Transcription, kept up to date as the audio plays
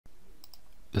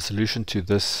the solution to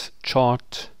this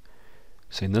chart.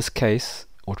 So in this case,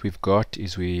 what we've got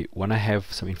is we want to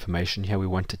have some information here. We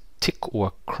want a tick or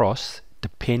a cross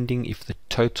depending if the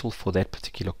total for that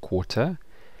particular quarter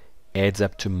adds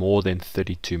up to more than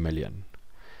 32 million.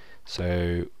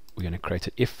 So we're going to create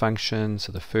an if function.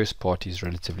 So the first part is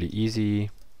relatively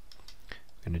easy.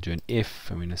 We're going to do an if,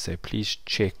 and we're going to say please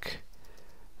check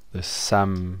the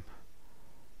sum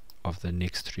of the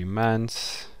next 3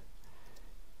 months.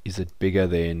 Is it bigger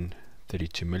than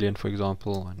 32 million, for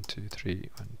example? 1, 2, 3,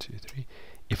 1, 2, 3.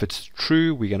 If it's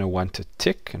true, we're going to want a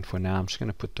tick, and for now I'm just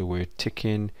going to put the word tick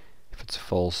in. If it's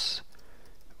false,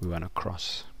 we want a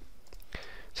cross.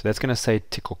 So that's going to say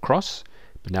tick or cross,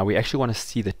 but now we actually want to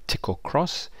see the tick or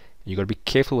cross. You've got to be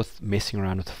careful with messing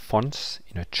around with fonts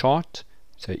in a chart.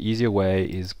 So easier way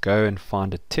is go and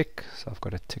find a tick. So I've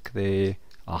got a tick there.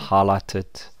 I'll highlight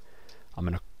it. I'm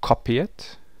going to copy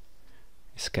it,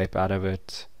 escape out of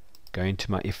it, go into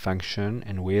my if function,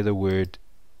 and where the word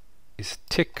is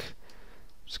tick,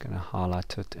 I'm just going to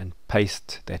highlight it and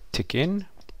paste that tick in.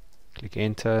 Click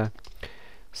enter.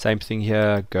 Same thing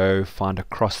here, go find a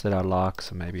cross that I like,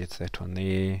 so maybe it's that one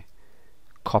there.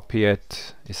 Copy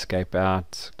it, escape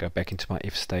out, go back into my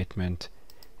if statement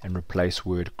and replace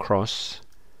word cross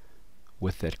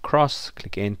with that cross.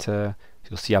 Click enter.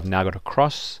 You'll see I've now got a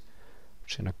cross. I'm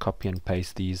just going to copy and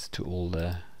paste these to all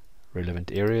the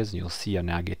relevant areas, and you'll see I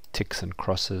now get ticks and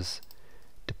crosses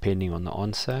depending on the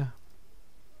answer.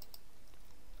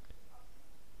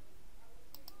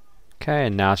 Okay,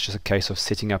 and now it's just a case of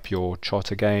setting up your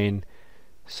chart again.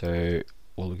 So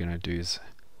all we're going to do is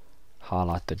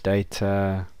highlight the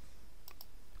data,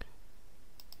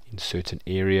 insert an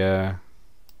area,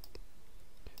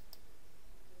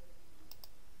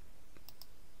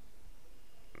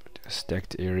 a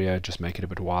stacked area, just make it a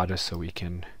bit wider so we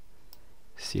can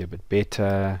see a bit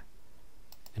better,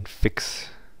 and fix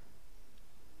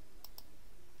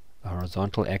the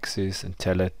horizontal axis and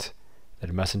tell it that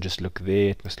it mustn't just look there,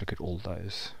 it must look at all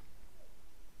those.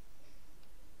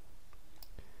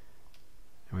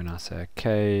 And when I say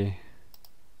OK,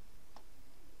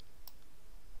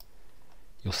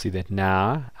 you'll see that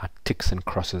now our ticks and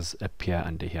crosses appear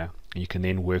under here. And you can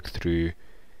then work through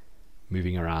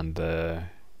moving around the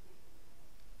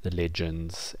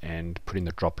legends and putting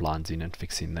the drop lines in and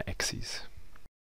fixing the axes.